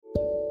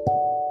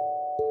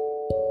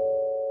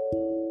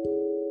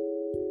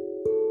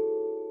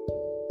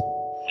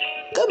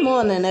Good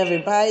morning,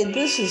 everybody.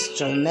 This is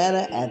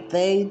Jonetta, and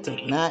they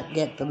did not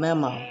get the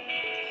memo.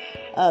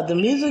 The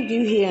music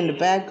you hear in the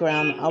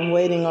background, I'm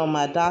waiting on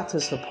my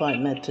doctor's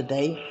appointment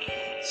today,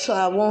 so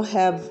I won't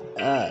have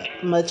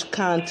much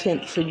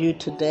content for you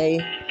today.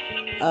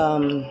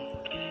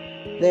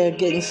 They're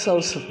getting so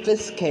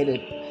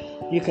sophisticated,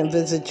 you can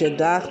visit your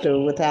doctor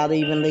without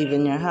even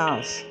leaving your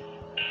house.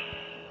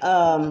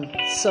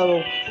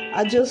 So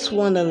I just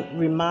want to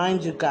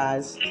remind you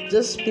guys,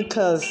 just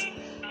because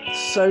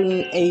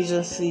certain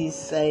agencies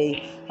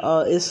say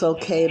it's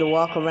okay to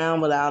walk around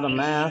without a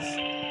mask,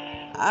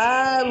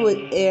 I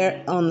would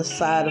err on the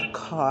side of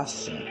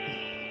caution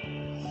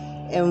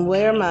and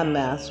wear my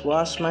mask,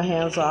 wash my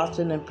hands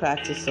often, and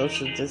practice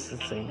social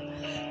distancing.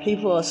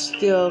 People are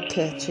still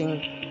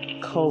catching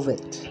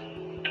COVID.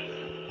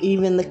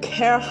 Even the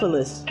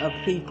carefulest of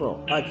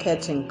people are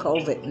catching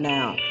COVID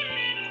now.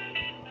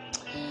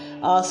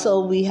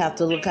 Also, we have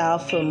to look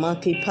out for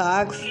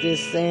monkeypox. They're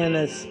saying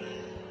it's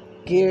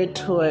geared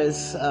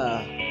towards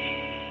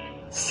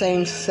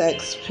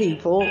same-sex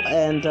people.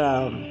 And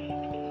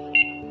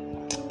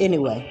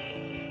anyway,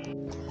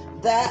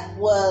 that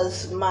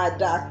was my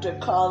doctor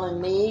calling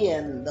me,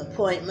 and the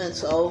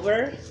appointment's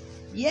over.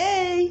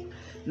 Yay!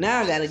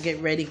 Now I gotta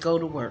get ready to go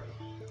to work.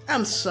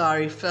 I'm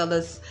sorry,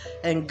 fellas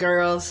and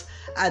girls.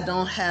 I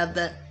don't have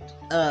that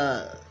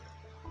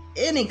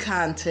any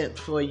content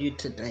for you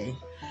today.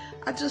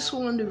 I just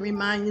wanted to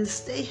remind you,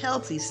 stay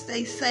healthy,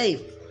 stay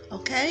safe,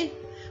 okay?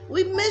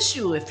 We miss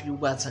you if you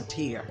wasn't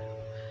here.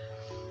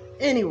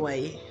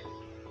 Anyway,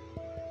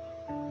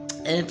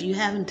 and if you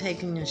haven't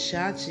taken your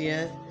shots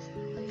yet,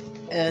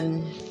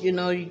 and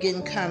you're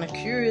getting kind of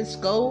curious,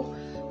 go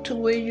to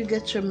where you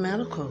get your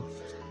medical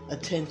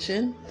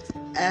attention.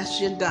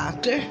 Ask your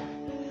doctor.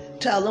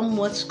 Tell them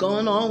what's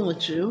going on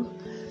with you.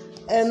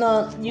 And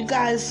you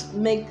guys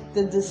make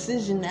the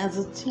decision as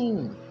a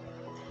team.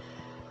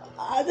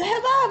 Have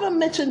I ever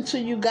mentioned to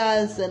you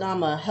guys that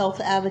I'm a health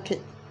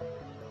advocate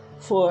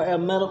for a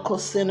medical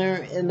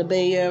center in the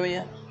Bay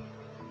Area?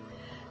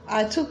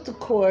 I took the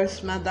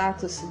course. My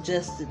doctor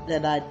suggested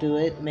that I do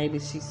it. Maybe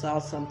she saw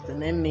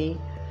something in me.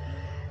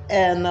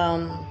 And,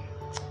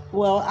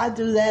 I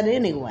do that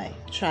anyway.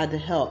 Try to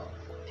help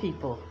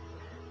people.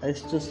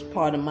 It's just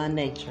part of my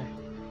nature.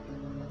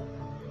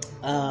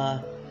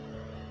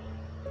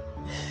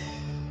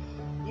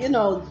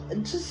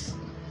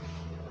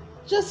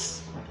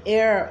 Just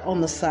err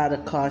on the side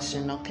of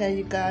caution, okay,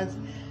 you guys?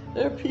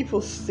 There are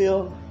people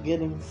still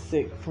getting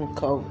sick from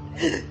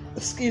COVID.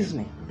 Excuse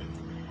me.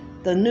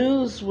 The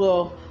news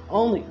will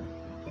only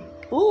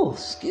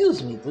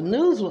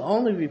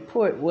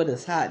report what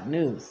is hot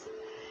news,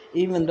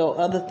 even though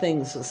other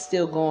things are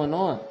still going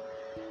on.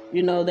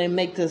 They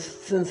make this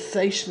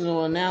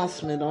sensational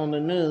announcement on the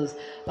news.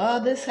 Oh,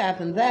 this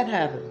happened, that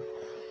happened.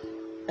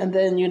 And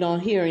then you don't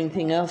hear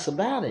anything else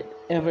about it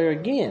ever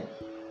again.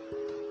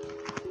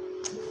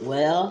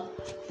 Well,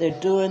 they're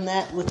doing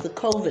that with the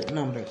COVID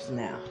numbers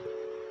now.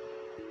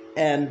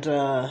 And,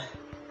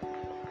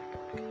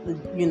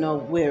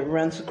 where it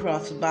runs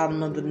across the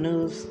bottom of the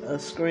news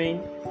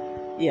screen.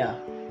 Yeah,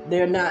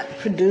 they're not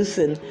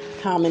producing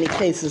how many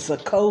cases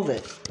of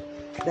COVID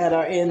that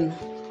are in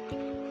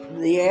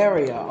the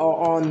area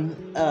or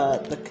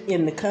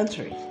in the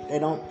country. They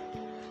don't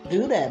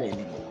do that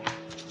anymore.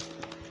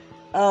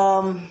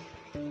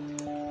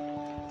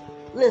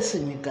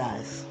 Listen, you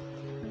guys.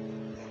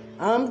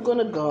 I'm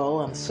gonna go.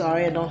 I'm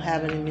sorry I don't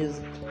have any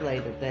music to play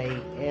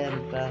today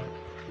and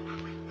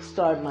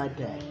start my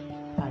day.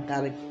 I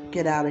gotta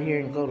get out of here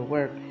and go to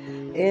work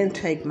and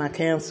take my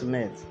cancer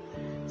meds.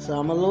 So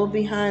I'm a little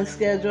behind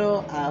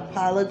schedule. I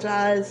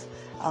apologize.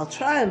 I'll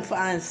try and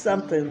find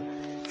something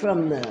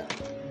from the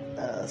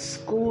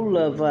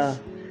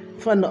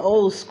from the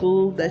old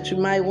school that you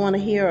might want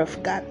to hear or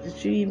forgot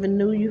that you even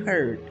knew you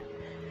heard.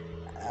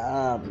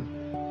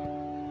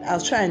 I'll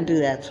try and do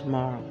that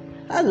tomorrow.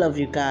 I love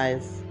you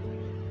guys.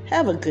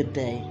 Have a good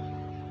day.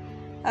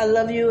 I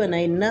love you and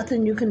ain't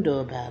nothing you can do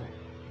about it.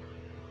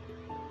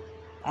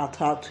 I'll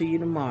talk to you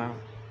tomorrow.